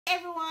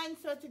everyone.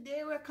 So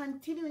today we're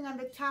continuing on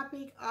the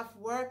topic of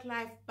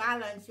work-life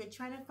balance. We're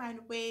trying to find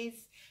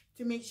ways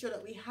to make sure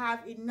that we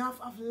have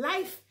enough of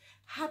life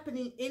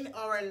happening in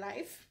our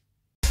life.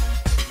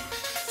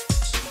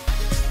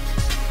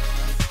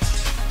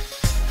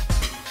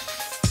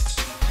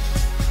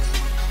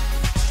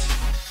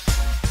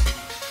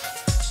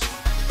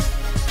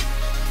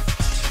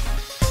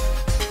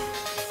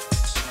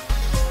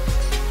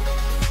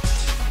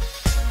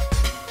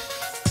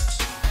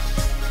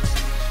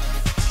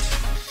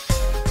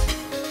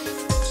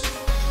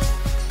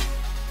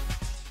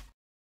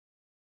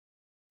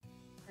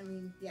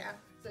 Yeah,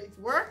 so it's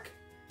work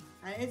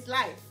and it's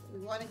life. We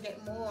want to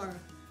get more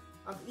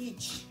of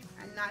each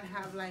and not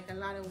have like a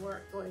lot of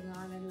work going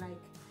on and like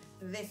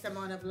this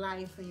amount of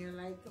life, and you're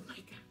like, oh my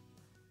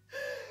god,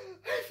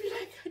 I feel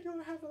like I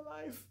don't have a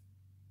life.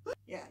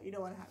 Yeah, you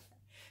don't want to have that.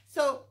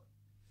 So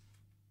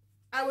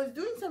I was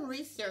doing some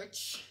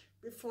research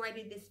before I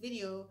did this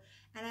video,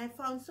 and I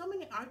found so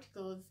many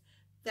articles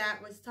that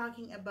was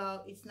talking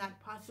about it's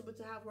not possible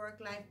to have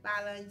work-life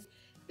balance.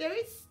 There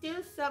is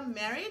still some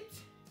merit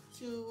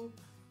to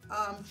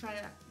trying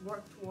to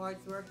work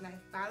towards work-life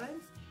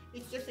balance.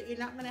 It's just that you're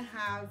not going to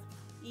have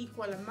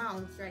equal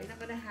amounts, right? You're not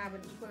going to have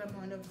an equal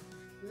amount of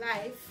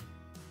life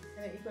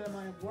and an equal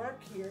amount of work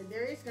here.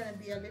 There is going to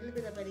be a little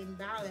bit of an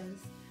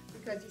imbalance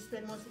because you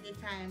spend most of your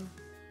time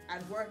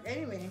at work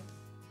anyway,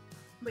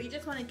 but you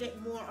just want to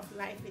get more of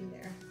life in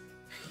there.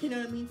 You know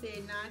what I mean? So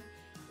you're not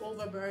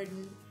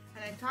overburdened.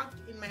 And I talked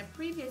in my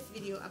previous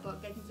video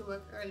about getting to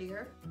work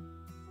earlier.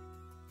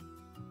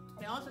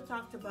 I also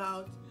talked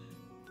about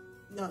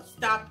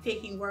stop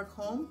taking work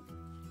home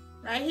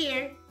right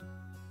here.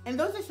 And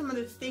those are some of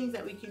the things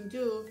that we can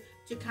do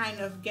to kind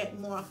of get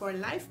more of our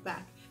life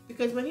back.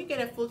 Because when you get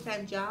a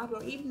full-time job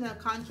or even a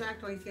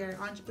contract, or if you're an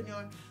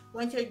entrepreneur,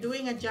 once you're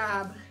doing a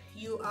job,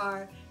 you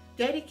are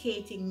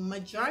dedicating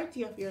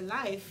majority of your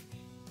life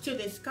to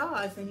this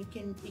cause, and it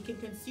can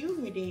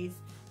consume your days.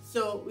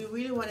 So we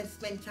really want to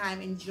spend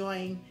time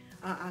enjoying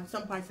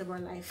some parts of our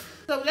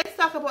life. So let's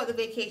talk about the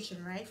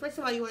vacation, right? First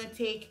of all, you want to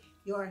take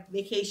your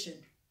vacation.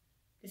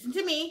 Listen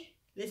to me.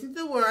 Listen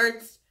to the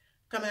words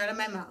coming out of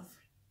my mouth.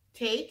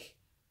 Take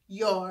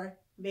your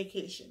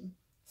vacation.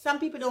 Some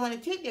people don't want to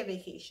take their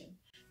vacation.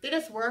 They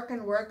just work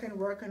and work and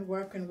work and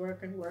work and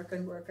work and work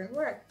and work and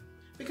work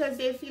because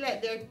they feel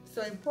like they're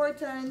so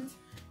important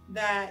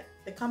that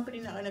the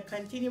company not going to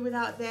continue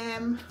without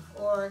them,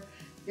 or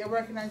they're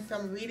working on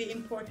some really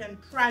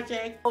important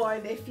project, or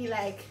they feel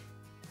like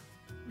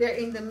they're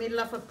in the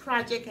middle of a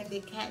project and they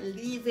can't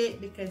leave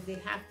it because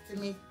they have to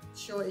make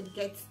sure it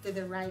gets to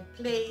the right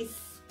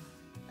place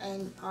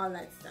and all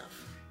that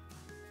stuff.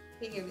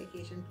 Take your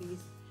vacation, please.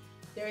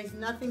 There is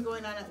nothing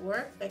going on at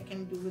work that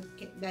can't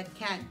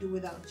do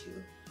without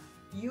you.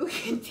 You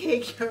can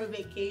take your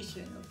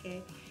vacation,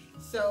 okay?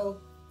 So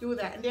do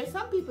that. And there's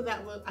some people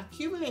that will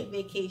accumulate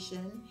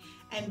vacation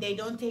and they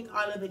don't take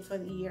all of it for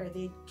the year.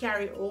 They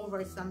carry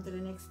over some to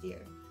the next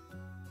year.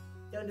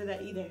 Don't do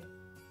that either.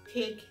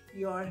 Take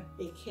your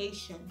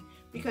vacation,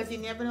 because you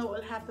never know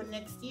what will happen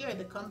next year.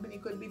 The company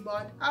could be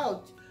bought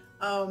out.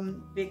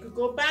 They could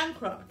go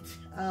bankrupt,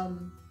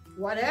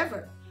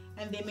 whatever.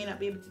 And they may not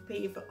be able to pay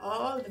you for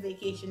all the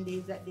vacation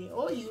days that they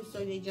owe you. So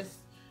they just,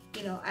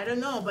 I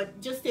don't know,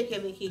 but just take a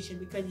vacation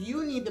because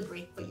you need the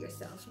break for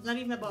yourself. It's not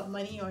even about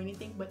money or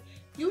anything, but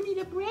you need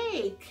a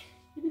break.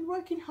 You've been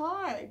working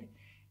hard.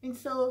 And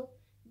so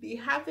they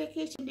have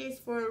vacation days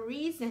for a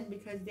reason,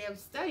 because they have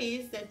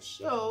studies that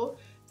show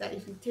that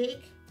if you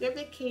take your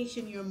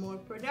vacation, you're more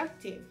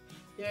productive.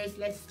 There's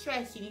less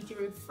stress. You need to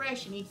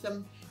refresh. You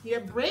need a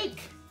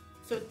break.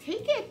 So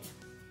take it,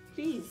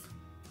 please.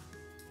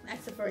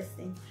 That's the first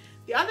thing.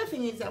 The other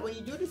thing is that when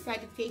you do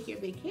decide to take your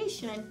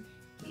vacation,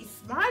 be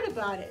smart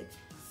about it.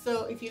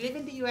 So if you live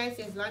in the US,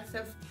 there's lots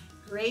of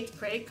great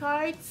credit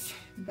cards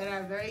that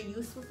are very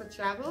useful for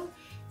travel.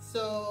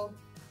 So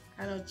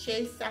I know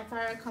Chase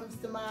Sapphire comes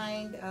to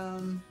mind,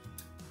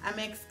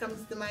 Amex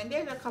comes to mind.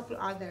 There's a couple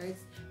others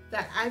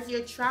that as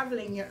you're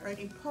traveling, you're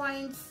earning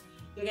points,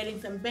 you're getting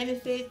some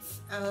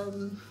benefits,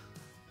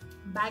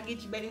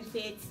 baggage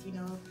benefits,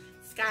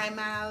 Sky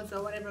Miles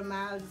or whatever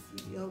miles,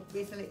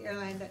 based on the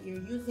airline that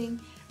you're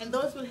using. And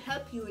those will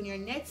help you in your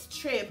next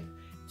trip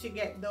to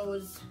get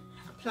those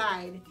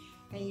applied,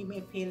 and you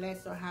may pay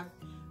less or have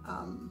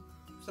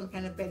some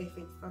kind of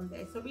benefit from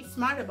there. So be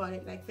smart about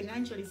it, like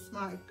financially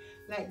smart.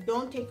 Like,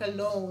 don't take a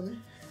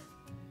loan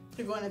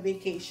to go on a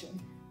vacation,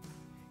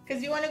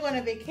 because you want to go on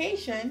a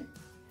vacation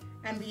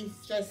and be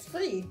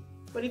stress-free.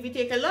 But if you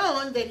take a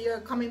loan, then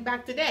you're coming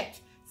back to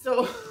debt.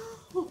 So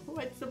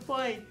what's the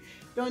point?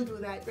 Don't do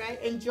that,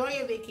 right? Enjoy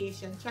your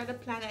vacation. Try to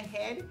plan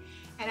ahead.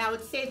 And I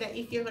would say that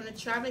if you're going to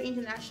travel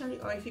internationally,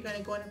 or if you're going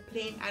to go on a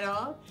plane at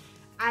all,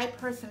 I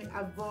personally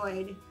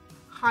avoid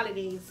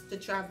holidays to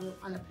travel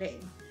on a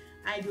plane.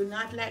 I do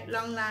not like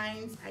long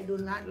lines. I do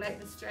not like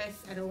the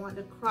stress. I don't want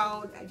the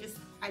crowd. I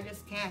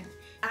just can't.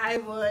 I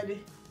would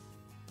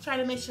try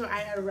to make sure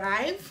I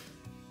arrive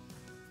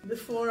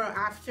before or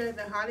after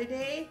the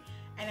holiday,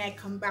 and I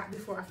come back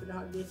before after the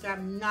holiday. So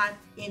I'm not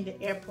in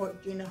the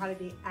airport during the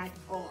holiday at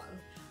all.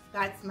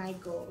 That's my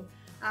goal.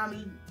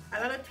 A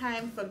lot of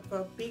times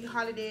for big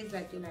holidays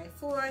like July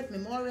 4th,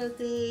 Memorial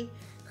Day,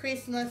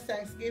 Christmas,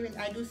 Thanksgiving,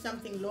 I do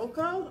something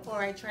local,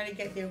 or I try to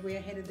get there way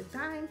ahead of the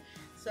time,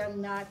 so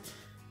I'm not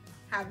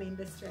having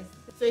the stress.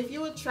 So if you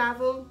would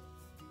travel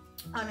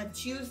on a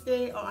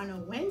Tuesday or on a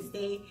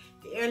Wednesday,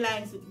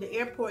 the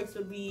airports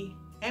will be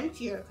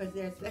emptier because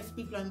there's less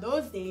people on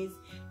those days.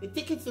 The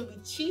tickets will be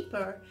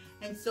cheaper,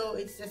 and so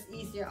it's just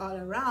easier all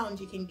around.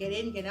 You can get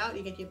in, get out,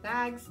 you get your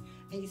bags,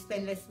 and you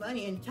spend less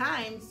money and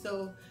time.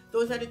 So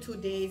those are the 2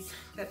 days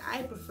that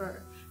I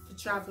prefer to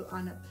travel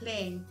on a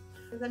plane.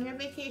 Because on your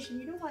vacation,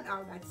 you don't want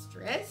all that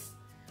stress.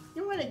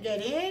 You want to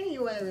get in,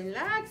 you want to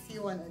relax,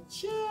 you want to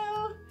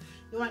chill,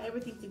 you want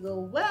everything to go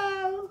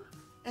well.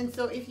 And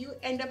so if you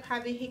end up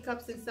having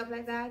hiccups and stuff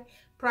like that,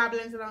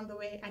 problems along the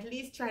way, at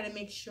least try to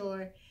make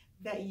sure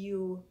that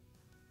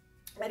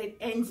it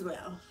ends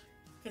well.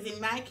 Because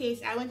in my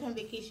case, I went on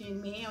vacation in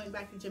May. I went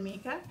back to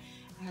Jamaica.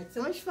 I had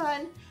so much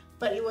fun,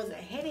 but it was a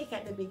headache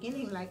at the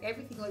beginning. Like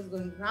everything was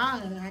going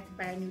wrong, and I had to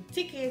buy a new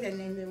ticket, and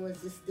then there was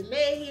this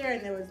delay here,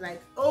 and there was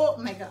like, oh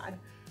my God.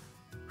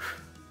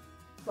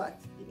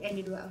 But it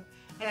ended well.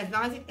 And as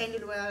long as it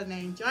ended well and I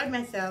enjoyed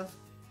myself,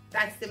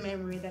 that's the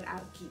memory that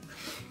I'll keep.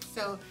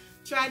 So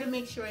try to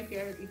make sure if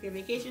your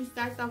vacation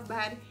starts off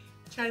bad,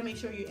 try to make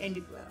sure you end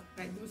it well.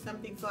 Right? Do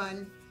something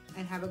fun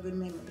and have a good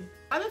memory.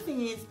 Other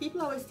thing is,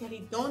 people always tell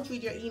you, don't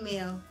read your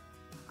email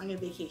on your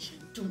vacation.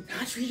 Do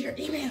not read your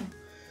email.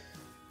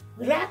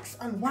 Relax,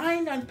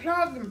 unwind,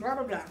 unplug, and blah,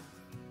 blah, blah.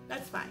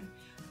 That's fine.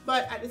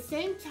 But at the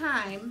same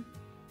time,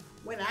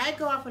 when I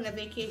go off on a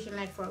vacation,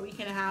 like for a week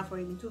and a half or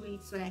even 2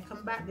 weeks, when I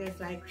come back, there's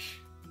like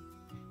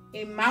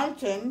a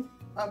mountain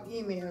of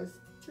emails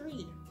to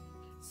read.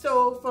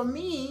 So for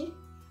me,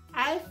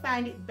 I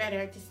find it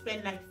better to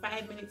spend like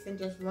 5 minutes and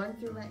just run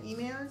through my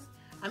emails.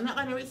 I'm not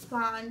going to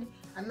respond.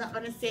 I'm not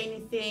going to say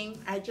anything.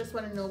 I just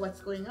want to know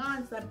what's going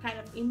on. So I'm kind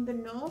of in the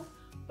know,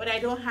 but I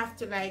don't have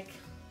to like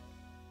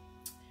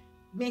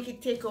make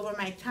it take over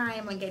my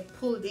time and get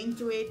pulled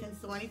into it and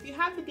so on. If you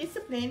have the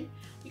discipline,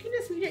 you can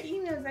just read your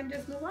emails and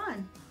just move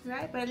on,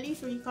 right? But at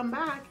least when you come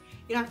back,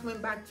 you're not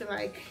coming back to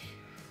like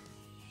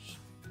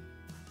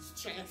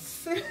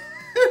stress.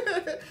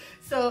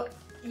 So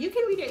you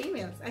can read your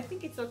emails. I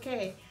think it's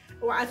okay.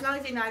 Well, as long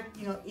as you're not,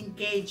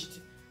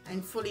 engaged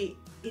and fully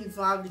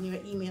involved in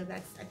your email,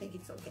 I think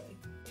it's okay.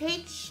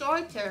 Take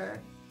shorter,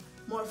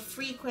 more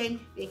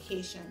frequent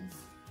vacations.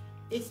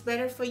 It's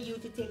better for you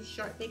to take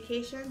short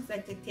vacations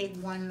than to take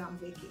one long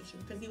vacation,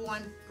 because you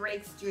want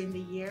breaks during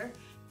the year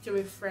to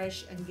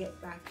refresh and get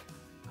back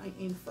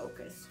in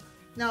focus.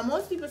 Now,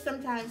 most people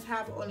sometimes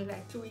have only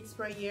like 2 weeks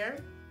per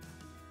year.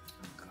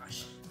 Oh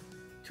gosh,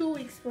 2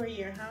 weeks per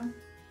year, huh?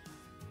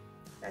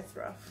 That's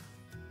rough.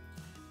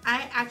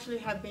 I actually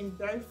have been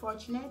very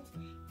fortunate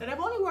that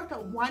I've only worked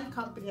at one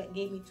company that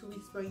gave me 2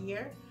 weeks per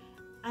year,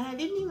 and I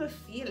didn't even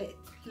feel it.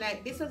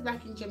 Like, this was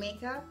back in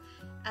Jamaica,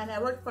 and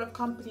I worked for a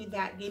company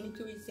that gave me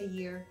 2 weeks a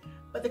year,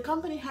 but the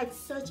company had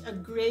such a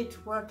great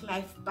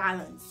work-life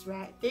balance,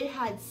 right? They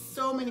had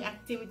so many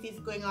activities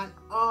going on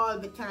all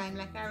the time.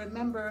 Like, I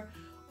remember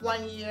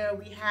one year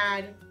we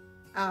had,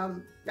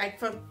 like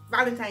for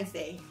Valentine's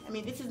Day, I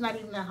mean, this is not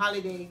even a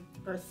holiday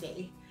per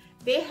se.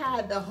 They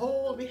had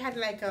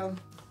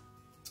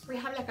we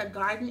had like a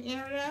garden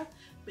area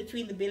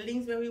between the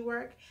buildings where we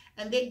work,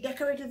 and they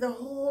decorated the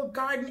whole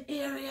garden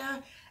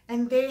area,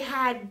 and they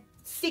had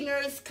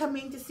singers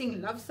coming to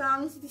sing love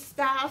songs to the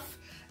staff,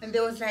 and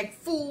there was like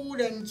food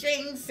and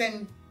drinks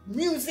and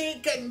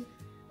music, and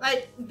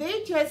like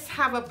they just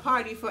have a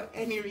party for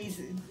any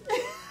reason.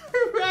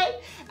 Right?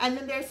 And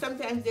then there's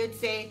sometimes they'd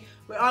say,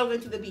 we're all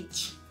going to the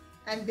beach,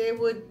 and they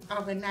would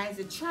organize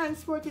a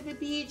transport to the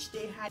beach.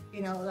 They had,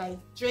 like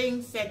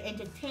drinks and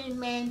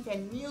entertainment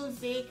and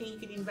music, and you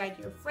could invite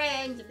your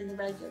friends, you could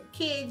invite your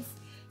kids,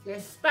 your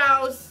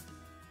spouse,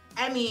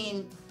 I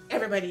mean,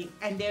 everybody,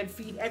 and they'd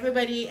feed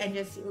everybody, and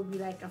just, it would be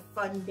like a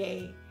fun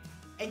day.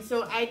 And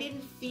so I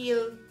didn't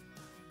feel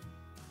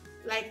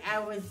like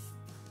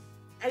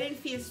I didn't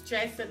feel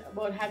stressed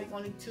about having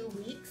only 2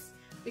 weeks,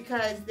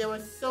 because there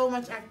was so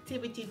much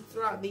activity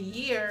throughout the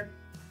year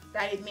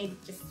that it made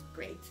it just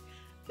great.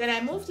 Then I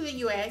moved to the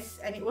US,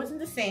 and it wasn't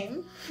the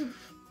same,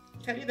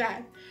 tell you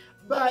that.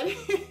 But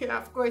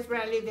of course,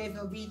 where I live, there's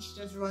no beach,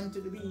 just run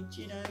to the beach,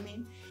 you know what I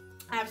mean?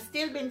 I've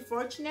still been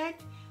fortunate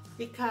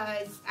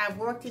because I've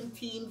worked in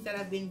teams that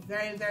have been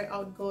very, very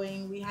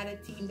outgoing. We had a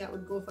team that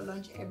would go for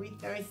lunch every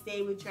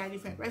Thursday. We'd try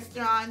different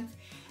restaurants.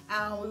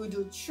 We would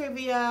do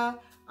trivia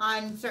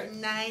on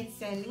certain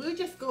nights, and we would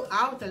just go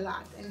out a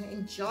lot and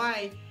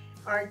enjoy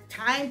our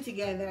time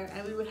together,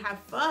 and we would have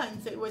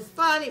fun. So it was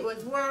fun, it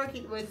was work,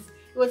 it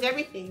was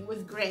everything. It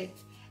was great.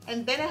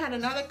 And then I had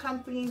another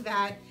company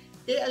that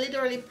they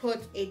literally put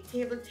a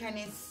table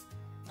tennis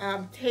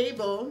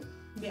table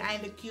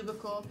behind the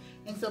cubicle,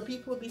 and so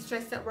people would be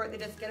stressed at work, they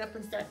just get up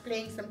and start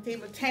playing some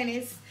table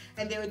tennis,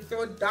 and they would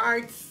throw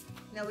darts.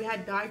 We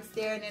had darts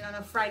there, and then on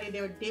a Friday they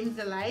would dim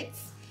the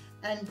lights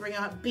and bring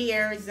out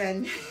beers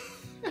and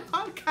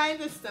all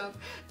kinds of stuff.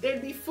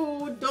 There'd be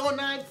food,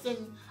 donuts,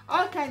 and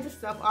all kinds of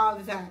stuff all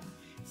the time.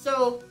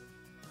 So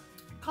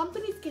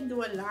companies can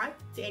do a lot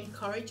to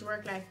encourage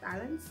work-life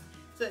balance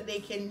so that they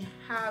can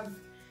have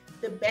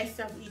the best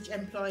of each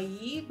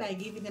employee by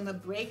giving them a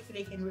break so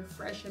they can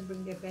refresh and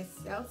bring their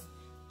best selves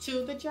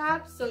to the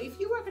job. So if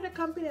you work at a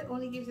company that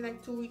only gives you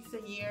like 2 weeks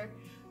a year,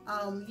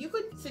 you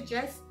could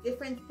suggest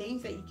different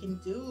things that you can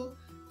do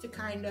to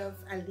kind of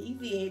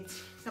alleviate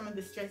some of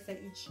the stress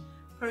that each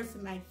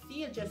person might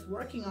feel just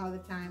working all the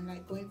time,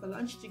 like going for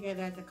lunch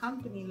together as a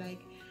company.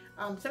 Like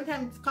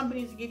sometimes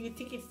companies give you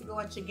tickets to go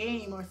watch a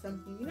game or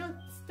something, you know,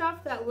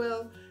 stuff that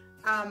will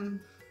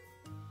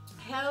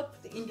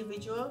help the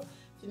individual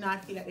to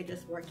not feel like they're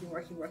just working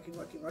all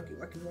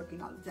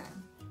the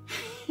time.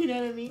 You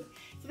know what I mean?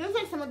 So those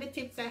are some of the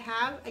tips I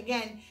have.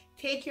 Again,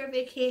 take your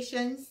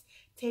vacations,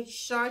 take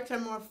short or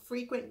more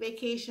frequent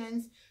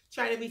vacations.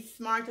 Try to be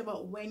smart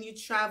about when you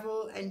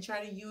travel and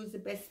try to use the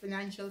best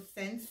financial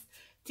sense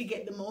to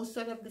get the most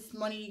out of this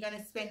money you're going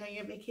to spend on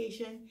your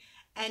vacation.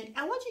 And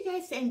I want you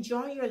guys to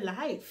enjoy your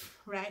life,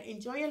 right?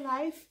 Enjoy your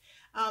life.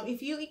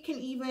 If you can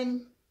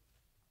even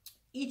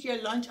eat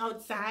your lunch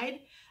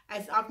outside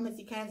as often as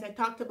you can, as I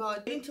talked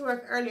about, getting to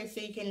work earlier so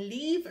you can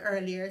leave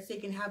earlier so you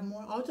can have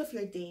more out of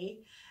your day,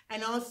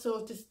 and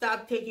also to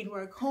stop taking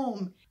work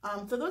home.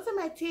 So those are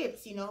my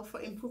tips, you know, for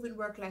improving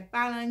work-life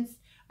balance.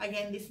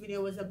 Again, this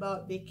video was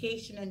about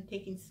vacation and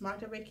taking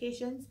smarter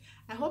vacations.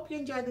 I hope you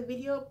enjoyed the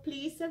video.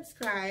 Please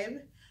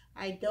subscribe.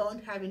 I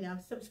don't have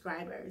enough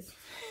subscribers.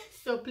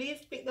 So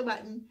please click the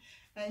button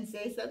and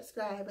say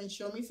subscribe and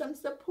show me some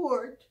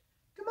support.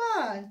 Come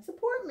on,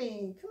 support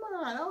me. Come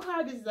on, how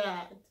hard is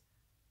that?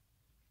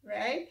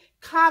 Right?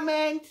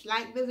 Comment,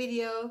 like the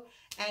video,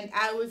 and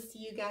I will see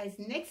you guys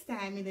next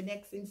time in the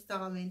next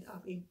installment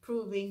of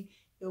improving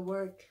your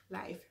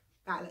work-life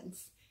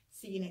balance.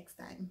 See you next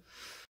time.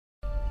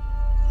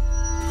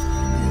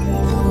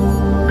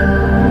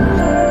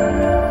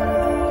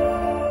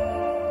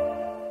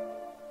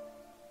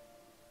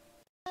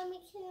 Mommy,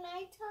 can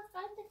I talk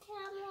on the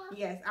camera?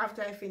 Yes,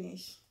 after I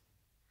finish.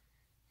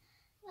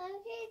 Mommy,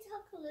 can you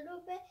talk a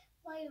little bit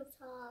while you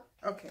talk?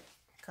 Okay,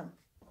 come.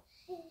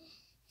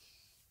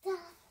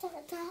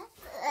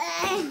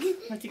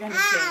 What you gonna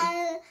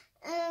say?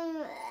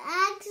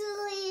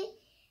 Actually,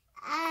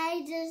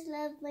 I just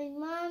love my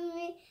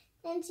mommy,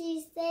 and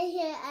she stay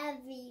here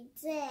every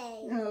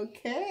day.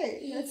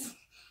 Okay.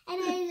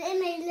 And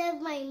I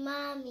love my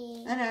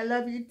mommy. And I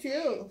love you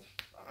too.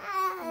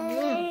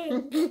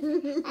 And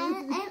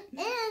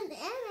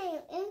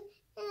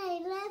I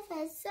love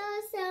her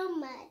so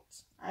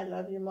much. I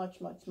love you much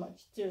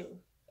too.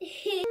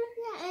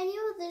 And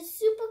you're the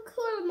super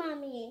cool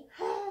mommy.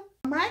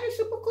 Am I the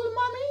super cool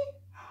mommy?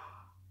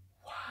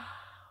 Wow.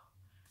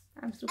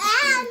 I'm super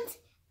cool.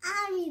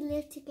 And we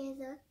live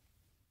together.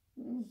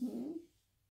 Mm-hmm.